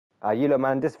You look,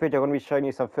 man, this video I'm going to be showing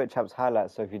you some FUT Champs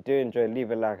highlights, so if you do enjoy,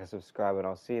 leave a like and subscribe, and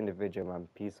I'll see you in the video, man.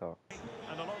 Peace out.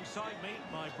 And alongside me,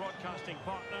 my broadcasting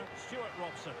partner, Stuart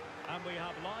Robson. And we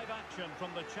have live action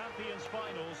from the Champions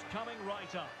Finals coming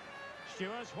right up.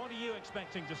 Stuart, what are you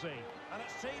expecting to see? And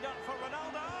it's teed up for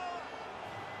Ronaldo!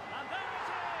 And there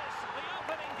it is! The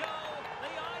opening goal,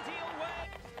 the ideal way!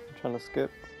 I'm trying to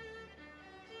skip.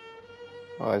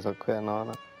 Oh, he's not quitting on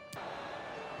it.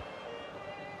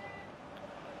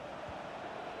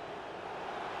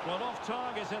 Well, off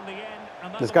target in the end,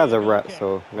 and this guy's a rat,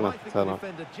 so I'm going to have to turn off.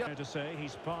 To say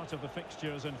he's part of the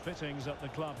fixtures and fittings at the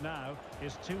club now.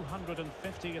 His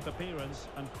 250th appearance,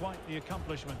 and quite the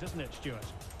accomplishment, isn't it, Stuart?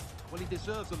 Well, he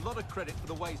deserves a lot of credit for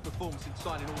the way he's performed since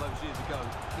signing all those years ago.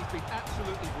 He's been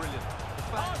absolutely brilliant.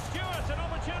 Oh, Stuart, an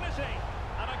opportunity!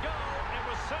 And a goal, it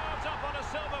was served up on a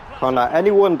silver plate. Can't lie,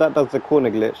 anyone that does the corner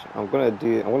glitch, I'm gonna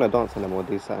dance on them or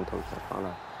do something to them. Can't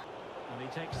lie. And he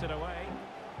takes it away.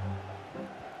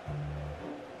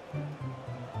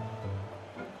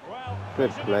 Well,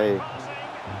 good play. And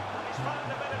he's found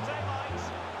a bit of daylight.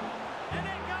 And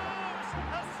it goes!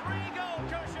 A 3-goal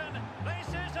cushion. This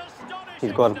is astonishing.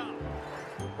 He's gone.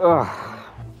 Ugh.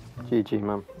 GG,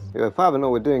 man. Yeah,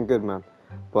 5-0, we're doing good, man.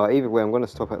 But either way, I'm going to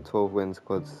stop at 12 wins,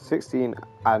 because 16,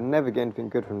 I never get anything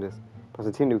good from this. Plus,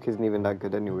 the team Nuke isn't even that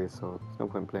good anyway, so there's no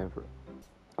point playing for it.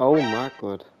 Oh my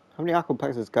god. How many aqua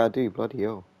packs does this guy do? Bloody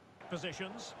hell.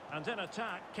 Positions, and in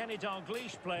attack, Kenny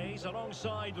Dalglish plays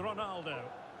alongside Ronaldo.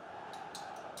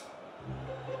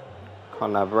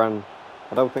 Can't have Varane.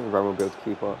 I don't think Varane will be able to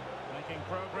keep up. Making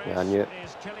progress. Yeah, I knew it.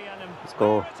 Let's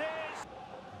go.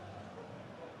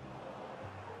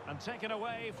 And taken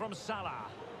away from Salah.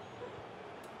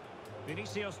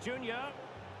 Vinicius Junior.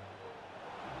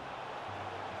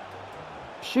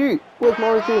 Shoot! Where's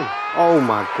Morris doing? Oh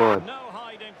my god. No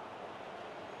hiding.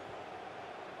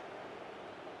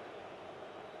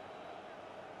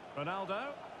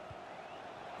 Ronaldo.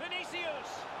 Vinicius.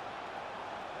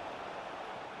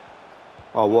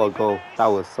 Oh, what a goal. That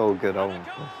was so good. Oh my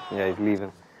god. Yeah, he's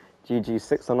leaving. GG,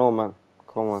 6-0, man.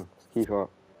 Come on, let's keep it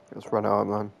up. Let's run it out,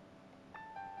 man.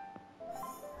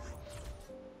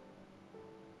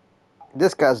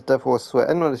 This guy's definitely sweat.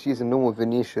 Anyone that's using normal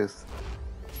Vinicius.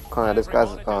 Can't lie, this guy's.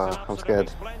 I'm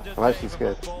scared. I'm actually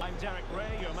scared.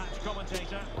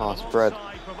 Oh, spread.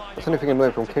 That's the only thing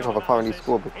annoying from kickoff. I can't really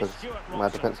score because my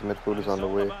defensive midfielder's on the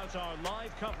way.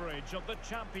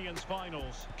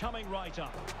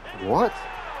 What?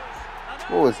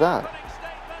 What was that?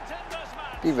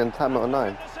 Even time out of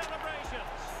 9.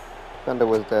 Defender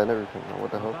was there and everything. Oh,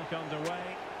 what the hell? Back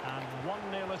underway, and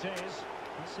 1-0 it is.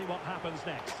 Let's see what happens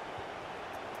next.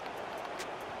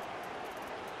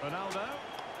 Ronaldo.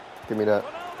 Give me that.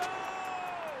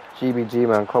 GBG,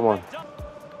 man, come on.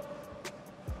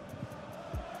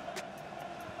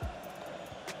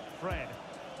 Fred.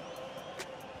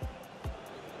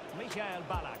 Michael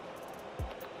Ballack.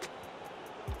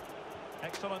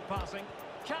 Excellent passing.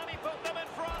 Can he put them in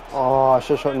front? Oh, I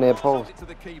should have shot near post. To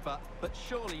the keeper, but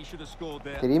surely he should have scored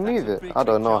there. Did he move it? I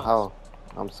don't know how.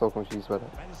 I'm so confused with it.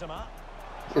 Benzema.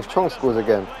 If Chong scores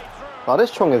again. Oh, this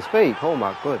Chong is fake. Oh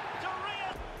my god.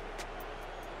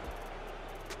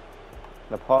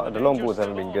 The long balls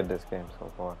haven't been good this game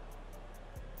so far.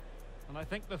 And I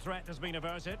think the threat has been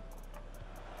averted.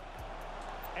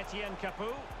 Etienne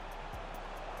Capoue.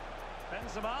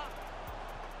 Benzema.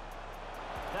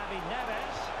 David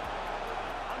Neves.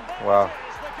 And there Wow. it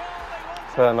is, the goal they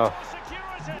wanted. Fair enough.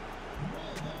 Security.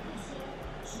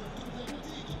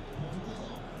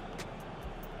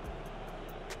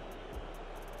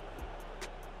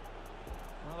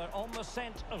 Well, they're on the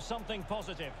scent of something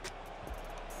positive.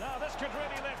 Now this could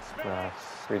really lift spirits.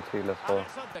 3-2, let's go.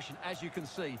 As you can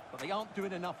see, but they aren't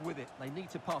doing enough with it. They need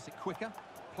to pass it quicker,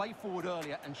 play forward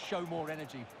earlier, and show more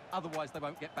energy. Otherwise, they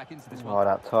won't get back into this one. Oh,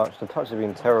 that touch. The touch has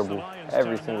been terrible.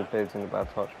 Every single player's in a bad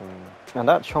touch from him. And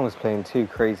that Chong's playing too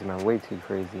crazy, man. Way too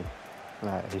crazy.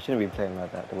 Like, he shouldn't be playing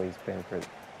like that, the way he's playing for it.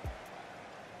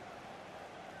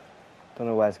 Don't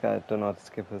know why this guy don't know how to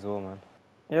skip as well, man.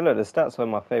 Yeah, look, the stats are in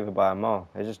my favour by a mile.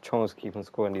 It's just Chong's keeping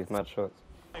scoring these mad shots.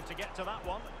 To get to that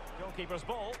one, goalkeeper's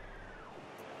ball.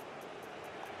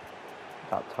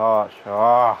 That touch.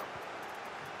 Ah.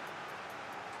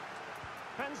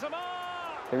 Benzema.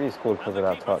 If he scored because of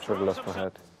that touch, I would have lost my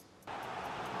head.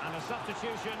 And a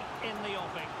substitution in the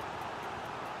offing.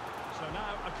 So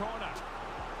now a corner.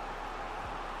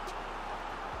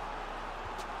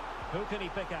 Who can he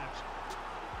pick out?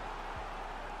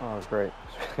 Oh, great.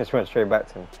 Just went straight back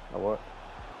to him. That worked.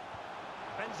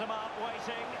 Benzema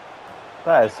waiting.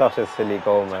 That is such a silly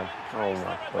goal, man. Oh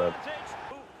my god.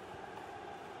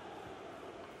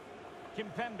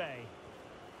 Kimpembe.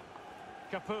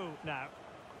 Capu now.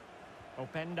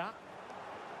 Openda.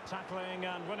 Tackling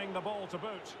and winning the ball to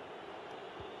boot.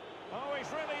 Oh, he's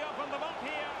really opened them up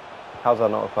here. How's that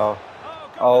not a foul?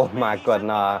 Oh my god,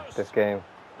 nah, this game.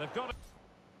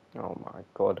 Oh my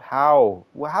god, how?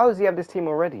 Well, how does he have this team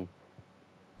already?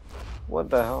 What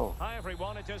the hell? Hi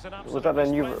everyone, it is an Was that the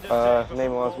new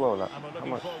Neymar as well? Like, and we're how looking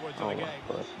much? forward to Oh the my game.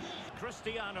 god.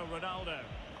 Cristiano Ronaldo.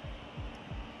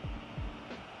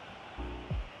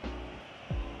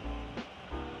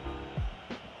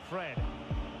 Fred.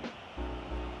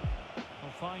 Will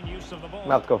find use of the ball.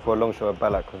 I have to go for a long shot at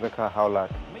Ballack because look at how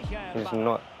like Michael he's Ballack.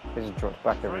 not. He's dropped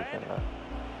back everything. Like.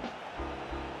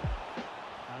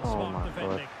 And Oh smart my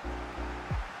defending.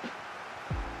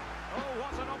 Oh,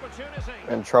 what an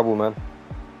opportunity. In trouble, man.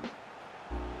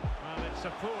 Well, it's a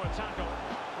poor tackle.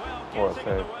 What Well, a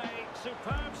getting in save. the way.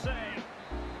 Superb save.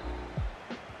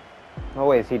 No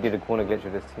way is he did a corner glitch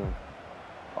with this team.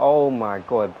 Oh my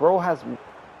god, bro has.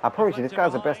 I promise you, this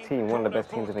guy's the best team, one of the best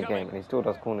teams in the game, and he still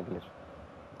does corner glitch.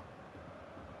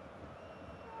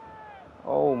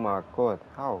 Oh my god,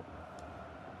 how?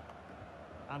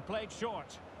 And played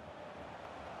short.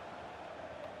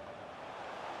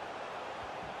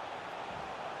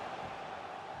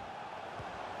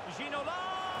 Ginola!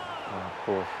 Oh, of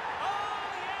course. Oh,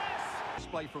 yes!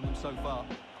 Display from them so far.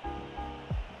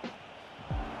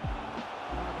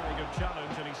 A very good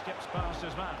challenge, and he skips past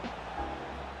his man.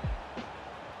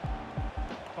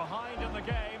 Behind in the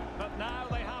game, but now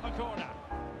they have a corner.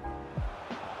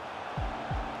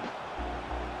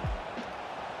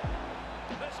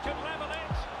 This could level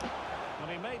it.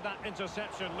 And he made that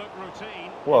interception look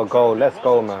routine. What a goal, let's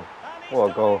go, man.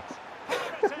 What a goal.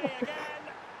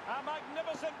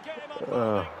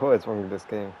 What is wrong with this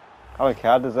game? I don't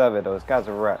care, I deserve it though. This guy's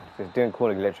a rat. He's doing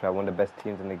corner glitch at one of the best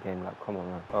teams in the game. Like, come on,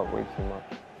 man. Oh, way too much.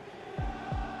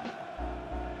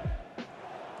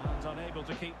 And unable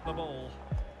to keep the ball.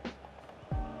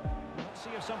 Let's see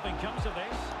if something comes of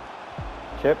this.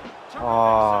 Chip. Terrific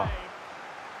Oh, save.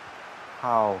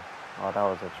 how? Oh, that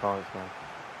was a chance, man.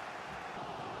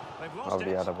 They've lost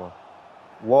Lovely it. other ball.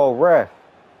 Whoa, ref.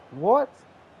 What?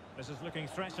 This is looking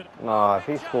threatened. Nah, if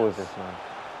he scores this, man.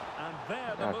 And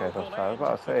there the Okay, move that's will offside. I was end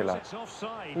about to say, because like, it's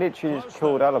offside. literally Close just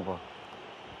killed though. Alaba.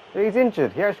 He's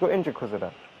injured. He actually got injured because of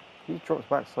that. He drops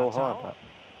back so That's hard. all. Like.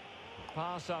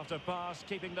 Pass after pass,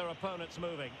 keeping their opponents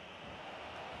moving.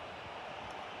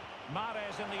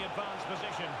 Mahrez in the advanced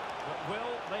position, but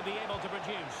will they be able to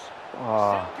produce?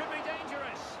 Ah. Still could be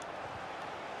dangerous.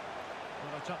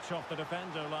 Well, a touch off the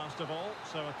defender last of all,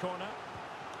 so a corner.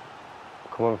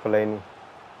 Come on, Fellaini.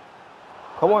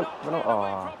 Come on. Not No, cleared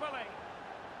away oh. properly.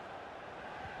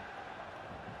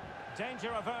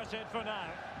 Danger averted for now.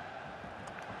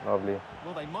 Lovely.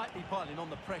 Well, they might be piling on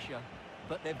the pressure,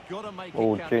 but they've got to make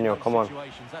Oh, it count Junior, in those come on.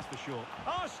 situations, that's for sure.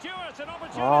 Oh, Stewart, an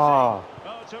opportunity. Ah.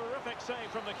 Oh, terrific save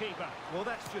from the keeper. Well,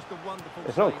 that's just a wonderful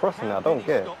It's not save. crossing How that, I don't did he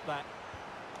get it. stop that?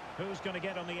 Who's going to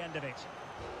get on the end of it?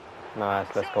 Nice,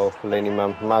 let's go, Fellaini,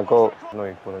 man. My goal. No,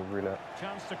 you call it roulette.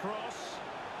 Chance to cross.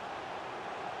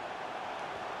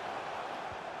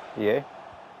 Yeah?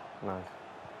 Nice.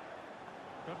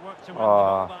 Good work to win the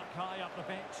Ah. ball back high up the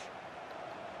pitch.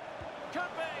 Could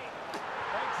be.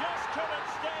 They just couldn't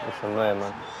stay. It's in annoying,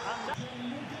 front. man. And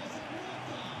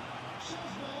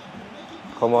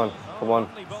Come on, come on.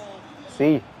 lovely ball.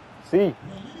 See, see.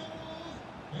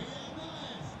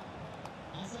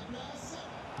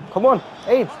 Come on,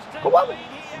 AIDS. Come on.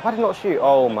 Why did he not shoot?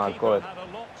 Oh The my keeper god. had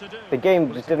a lot to do. The game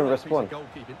Well, just it's a didn't great piece of respond.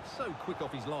 goalkeeping, so quick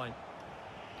off his line.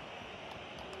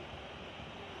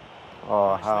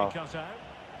 Oh, Nicely how? cut out.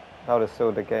 That would have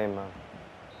sealed the game, man.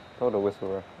 Throw the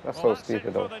whistle, ref. That's Well, so that's it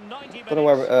stupid, for though. the 90 Don't know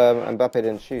why minutes. Mbappe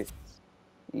didn't shoot.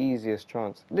 Easiest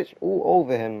chance. Literally all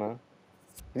over him, man.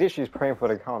 He literally is praying for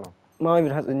the counter. Not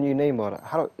even has a new Neymar. Like,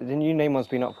 how the new Neymar's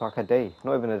been up for like a day,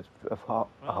 not even a Well,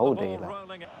 whole the day. ball Like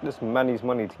rolling. this Manny's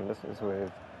money team. This is what it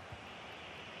is.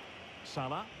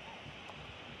 Salah.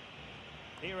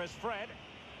 Here is Fred.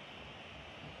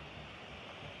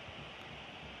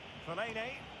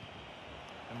 Fellaini.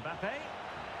 Mbappe.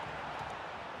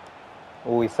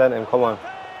 Oh, he sent him. Come on,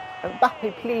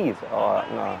 Mbappe, please. Oh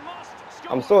no.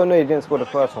 I'm so annoyed he didn't score the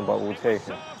first one, but we'll take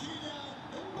it.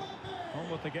 On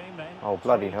with the game then. Oh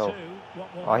bloody hell. 3-2.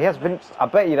 What will Oh, he has happen been. next? I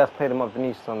bet you that's played him up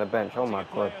Vinicius on the bench. Oh my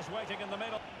god. Players waiting in the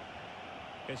middle.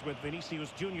 It's with Vinicius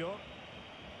Junior.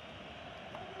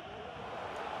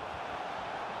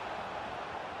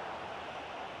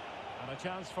 And a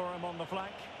chance for him on the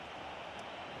flank.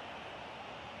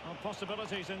 And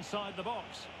possibilities inside the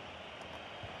box.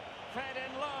 Fed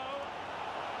in low.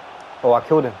 Oh, I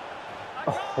killed him.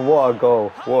 Oh, what a goal.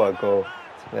 What a goal.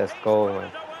 Let's go,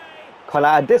 man. Can't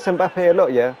I diss Mbappe a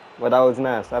lot, yeah? Well, that was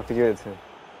nice. I have to give it to him.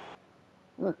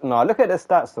 No, look at the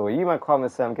stats though. You might come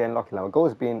and say I'm getting lucky. Like,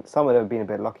 goals being, some of them being a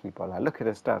bit lucky, but like, look at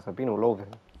the stats. I've been all over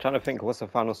him. Trying to think what's the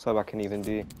final sub I can even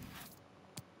do.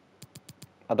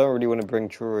 I don't really want to bring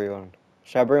Trury on.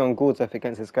 Should I bring on Gordzeff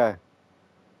against this guy?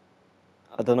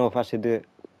 I don't know if I should do it.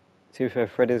 To be fair,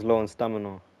 Fred is low on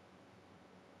stamina.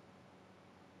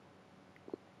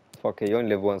 Fuck it, you only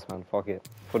live once, man. Fuck it.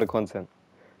 For the content.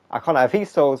 I can't lie. If he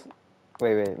souls...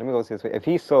 Wait, let me go see this way. If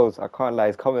he souls, I can't lie.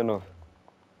 He's coming off.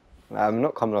 I'm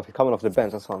not coming off. He's coming off the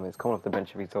bench. That's what I mean. He's coming off the bench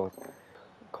if he souls.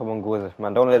 Come on, Gordzeff,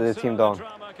 man. Don't let the team down. The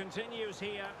drama continues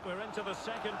here. We're into the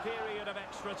second period of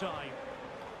extra time.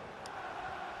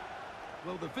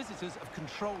 Well, the visitors have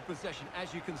controlled possession,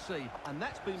 as you can see, and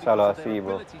that's been because Salah, of their see you,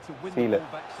 bro. ability to win Seal the it.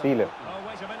 ball back so Seal it. quickly. Oh,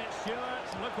 wait a minute,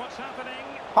 Stewart. Look what's happening.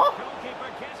 Huh?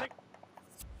 Goalkeeper getting...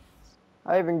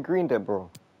 I even greened it, bro.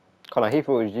 Come on, he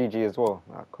thought it was GG as well.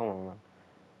 Nah, come on, man.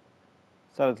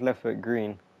 Salah's left foot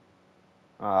green.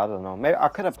 I don't know. Maybe I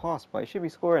could have passed, but he should be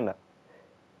scoring that.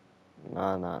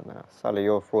 Nah. Salah,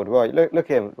 you're a fraud. Well, look at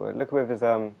him. Look with his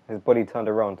body turned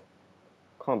around.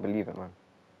 Can't believe it, man.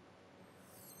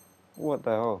 What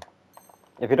the hell?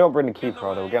 If you don't bring the keeper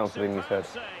out, they'll get onto the new head.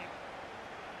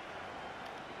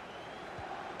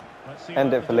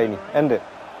 End it, Fellaini. End it.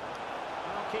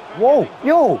 Whoa!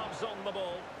 Yo!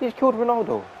 He's killed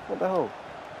Ronaldo. What the hell?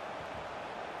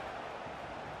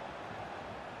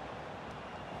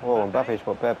 Whoa, Mbappe's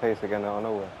got bare pace again out of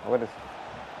nowhere. Where does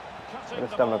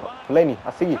stamina go? Fellaini,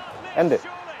 I see you. End it.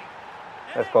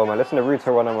 Let's go, man. Listen to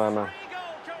Ruto run on, man.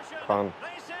 Calm.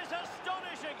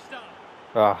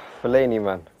 Fellaini,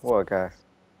 man. What a guy.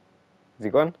 Is he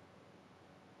gone?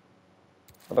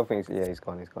 I don't think he's... Yeah, he's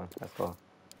gone. Let's go.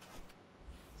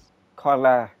 Can't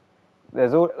lie.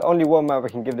 There's only one man we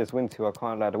can give this win to. I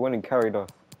can't lie. The one who carried us.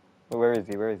 Where is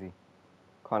he?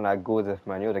 Can't lie. Gordzeff,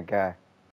 man. You're the guy.